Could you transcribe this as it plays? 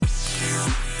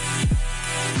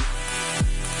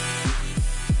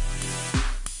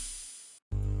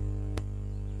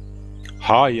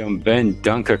Hi, I'm Ben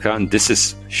Dankaka and this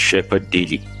is Shepherd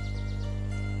Daily.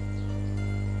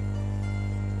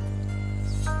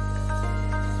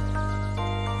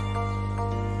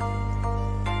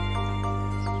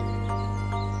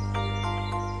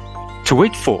 To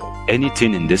wait for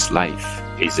anything in this life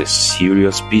is a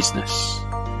serious business.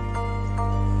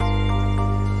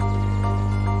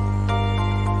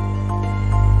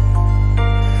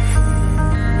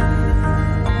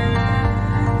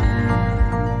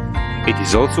 It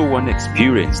is also one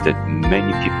experience that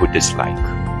many people dislike.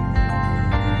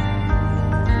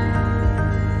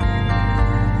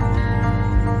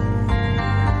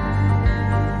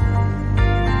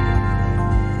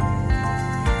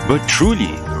 But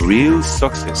truly, real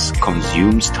success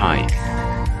consumes time.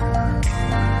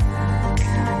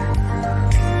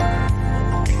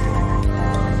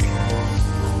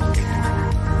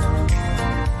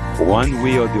 One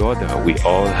way or the other, we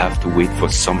all have to wait for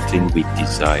something we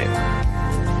desire.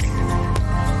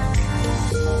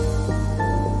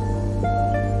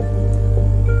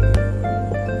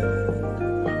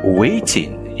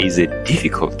 Waiting is a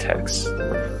difficult task,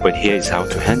 but here is how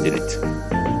to handle it.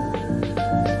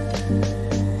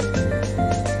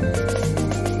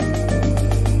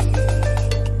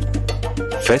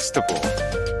 First of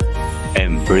all,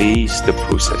 embrace the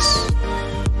process.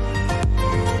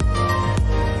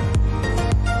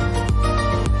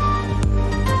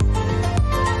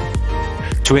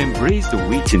 To embrace the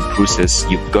waiting process,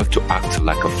 you've got to act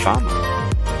like a farmer.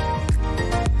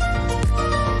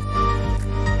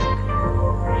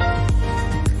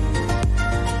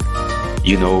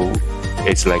 You know,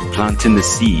 it's like planting the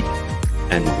seed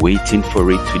and waiting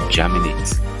for it to germinate.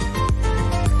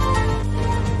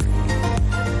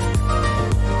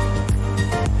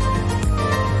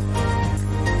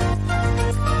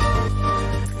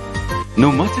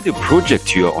 No matter the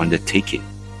project you are undertaking,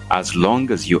 as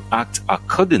long as you act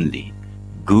accordingly,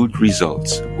 good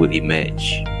results will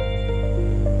emerge.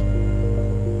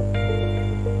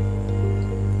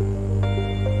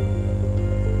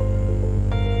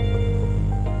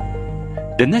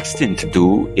 The next thing to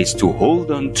do is to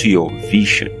hold on to your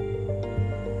vision.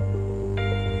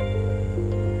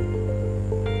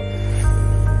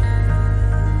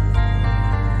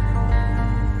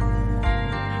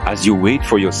 As you wait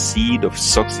for your seed of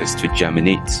success to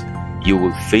germinate, you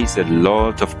will face a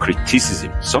lot of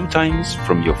criticism, sometimes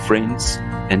from your friends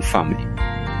and family.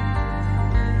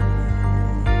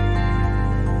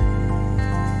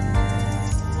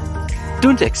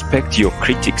 Don't expect your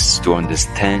critics to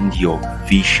understand your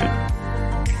vision.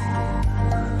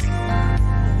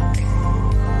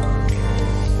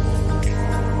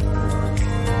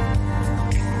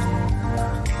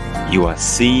 You are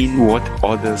seeing what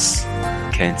others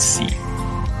can't see.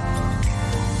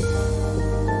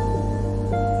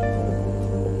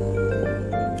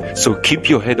 So keep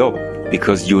your head up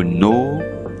because you know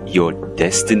your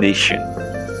destination.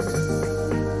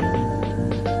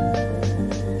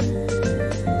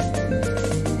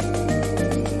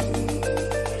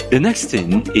 The next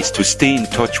thing is to stay in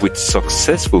touch with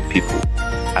successful people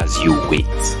as you wait.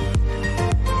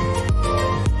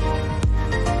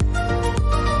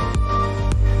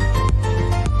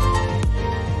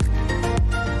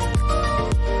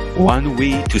 One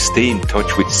way to stay in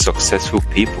touch with successful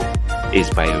people is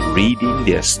by reading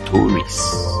their stories.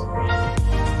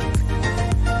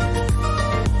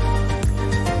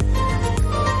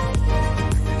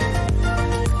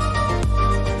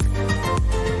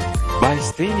 By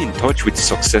staying in touch with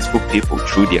successful people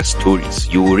through their stories,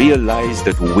 you will realize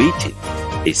that waiting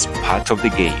is part of the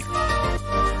game.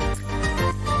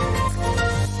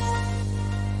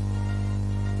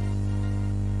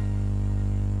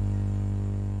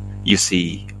 You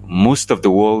see, most of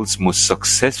the world's most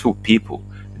successful people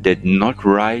did not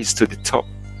rise to the top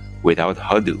without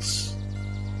hurdles.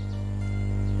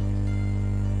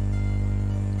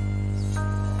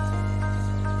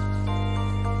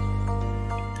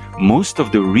 Most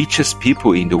of the richest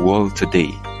people in the world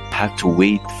today had to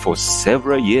wait for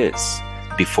several years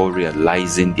before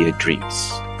realizing their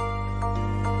dreams.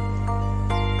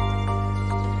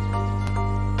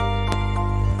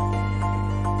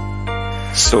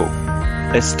 So,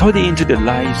 a study into the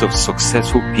lives of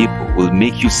successful people will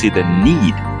make you see the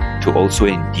need to also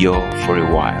endure for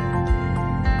a while.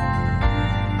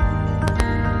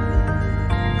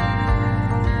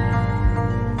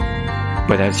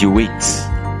 But as you wait,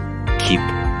 keep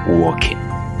walking.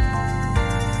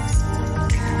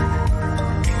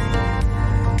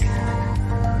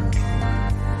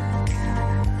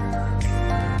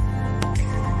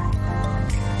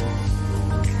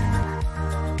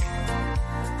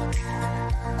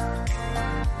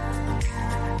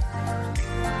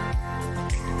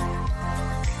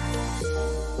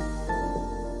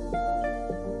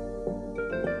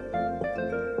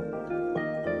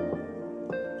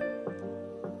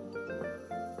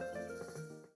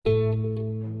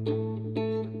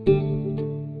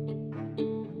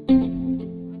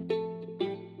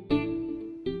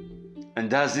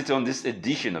 that's it on this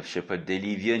edition of Shepherd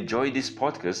Daily. If you enjoyed this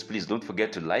podcast, please don't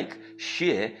forget to like,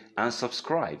 share, and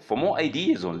subscribe. For more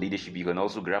ideas on leadership, you can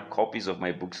also grab copies of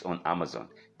my books on Amazon.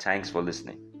 Thanks for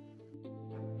listening.